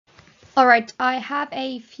Alright, I have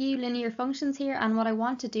a few linear functions here, and what I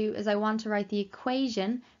want to do is I want to write the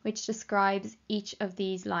equation which describes each of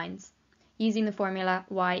these lines using the formula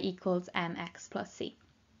y equals mx plus c.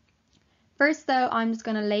 First though, I'm just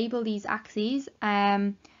going to label these axes.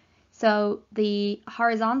 So the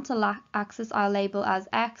horizontal axis I'll label as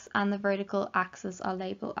x and the vertical axis I'll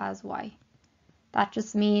label as y. That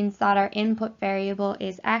just means that our input variable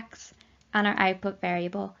is x and our output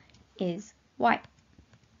variable is y.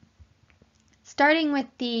 Starting with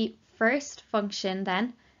the first function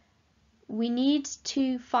then, we need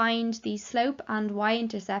to find the slope and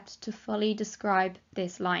y-intercept to fully describe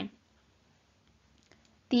this line.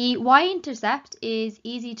 The y-intercept is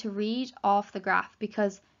easy to read off the graph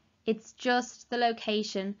because it's just the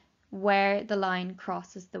location where the line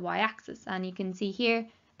crosses the y-axis, and you can see here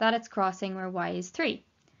that it's crossing where y is 3.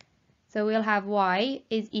 So we'll have y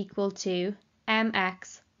is equal to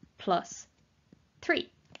mx plus 3.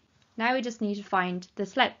 Now we just need to find the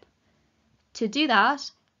slope. To do that,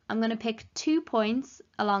 I'm going to pick 2 points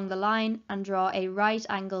along the line and draw a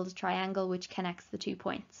right-angled triangle which connects the 2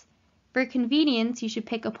 points. For convenience, you should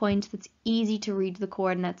pick a point that's easy to read the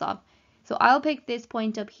coordinates of. So I'll pick this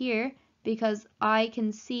point up here because I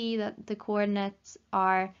can see that the coordinates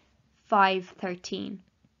are 5, 13.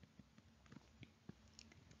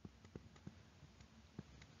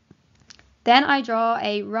 Then I draw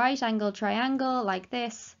a right-angled triangle like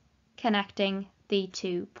this, connecting the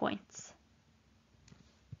 2 points.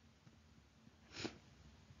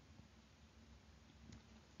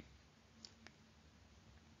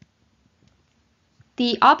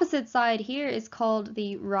 The opposite side here is called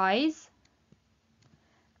the rise,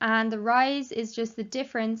 and the rise is just the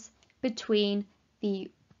difference between the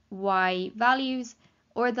y values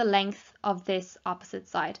or the length of this opposite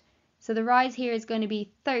side. So the rise here is going to be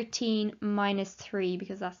 13 minus 3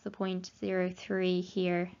 because that's the point 0, 3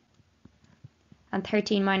 here, and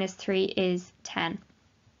 13 minus 3 is 10.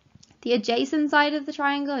 The adjacent side of the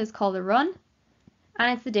triangle is called the run,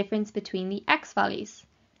 and it's the difference between the x values,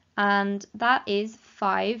 and that is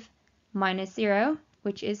 5 minus 0,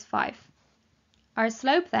 which is 5. Our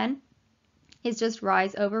slope then is just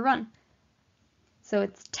rise over run. So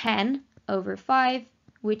it's 10 over 5,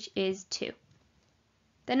 which is 2.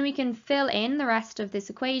 Then we can fill in the rest of this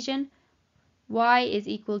equation. Y is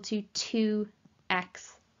equal to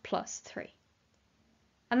 2x plus 3.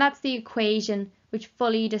 And that's the equation which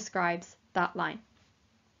fully describes that line.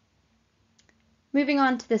 Moving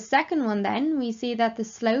on to the second one then, we see that the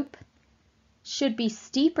slope should be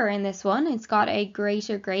steeper in this one. It's got a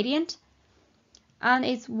greater gradient, and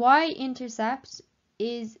its y-intercept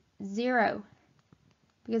is 0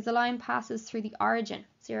 because the line passes through the origin,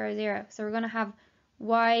 0, 0. So we're going to have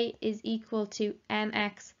y is equal to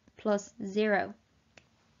mx plus 0.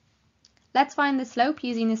 Let's find the slope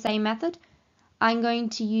using the same method. I'm going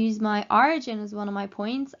to use my origin as one of my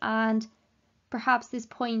points, and perhaps this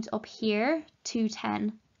point up here,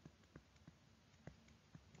 210.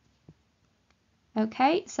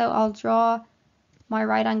 Okay, so I'll draw my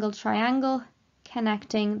right-angled triangle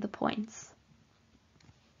connecting the points.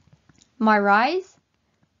 My rise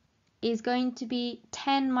is going to be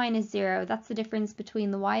 10 minus 0. That's the difference between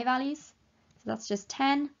the y values. So that's just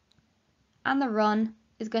 10. And the run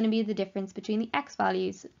is going to be the difference between the x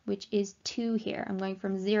values, which is 2 here. I'm going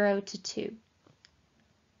from 0 to 2.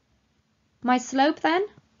 My slope then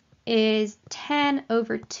is 10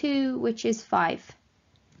 over 2, which is 5.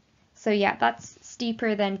 So yeah, that's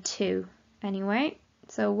steeper than 2 anyway.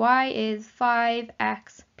 So y is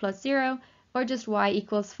 5x plus 0, or just y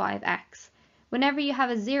equals 5x. Whenever you have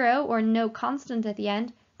a 0 or no constant at the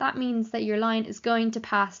end, that means that your line is going to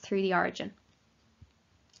pass through the origin.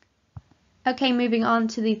 Okay, moving on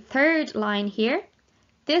to the third line here.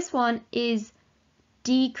 This one is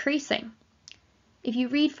decreasing. If you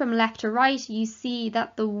read from left to right, you see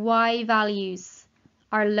that the y values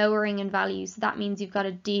are lowering in value, so that means you've got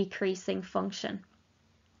a decreasing function.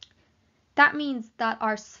 That means that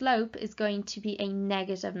our slope is going to be a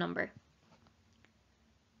negative number.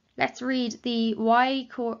 Let's read the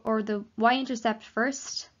y-intercept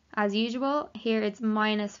first. As usual, here it's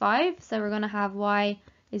minus 5, so we're going to have y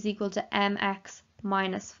is equal to mx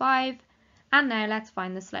minus 5, and now let's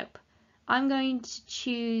find the slope. I'm going to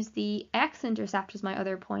choose the x-intercept as my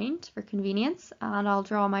other point for convenience, and I'll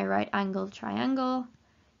draw my right-angled triangle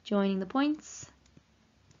joining the points.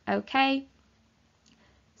 Okay,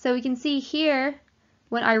 so we can see here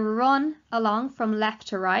when I run along from left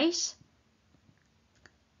to right,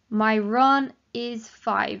 my run is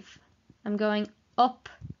 5. I'm going up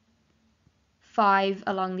 5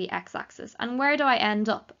 along the x-axis. And where do I end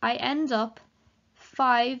up? I end up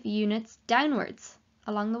 5 units downwards.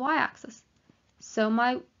 along the y-axis. So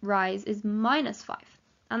my rise is minus 5.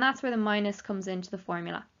 And that's where the minus comes into the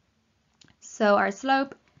formula. So our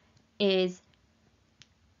slope is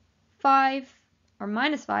 5, or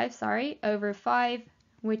minus 5, sorry, over 5,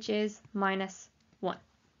 which is minus 1.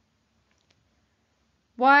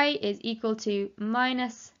 Y is equal to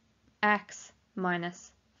minus x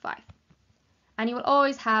minus 5. And you will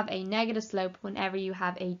always have a negative slope whenever you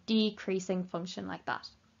have a decreasing function like that.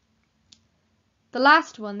 The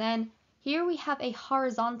last one then, here we have a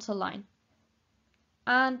horizontal line.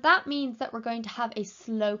 And that means that we're going to have a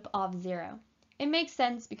slope of 0. It makes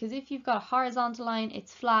sense because if you've got a horizontal line,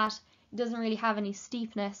 it's flat, it doesn't really have any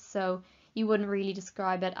steepness, so you wouldn't really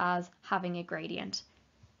describe it as having a gradient.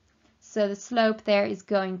 So the slope there is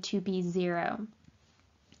going to be 0.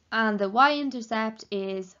 And the y-intercept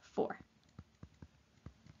is 4.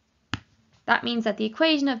 That means that the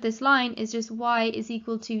equation of this line is just y is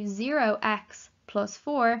equal to 0x plus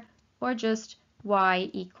 4, or just y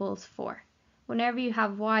equals 4. Whenever you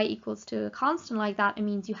have y equals to a constant like that, it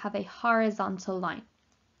means you have a horizontal line.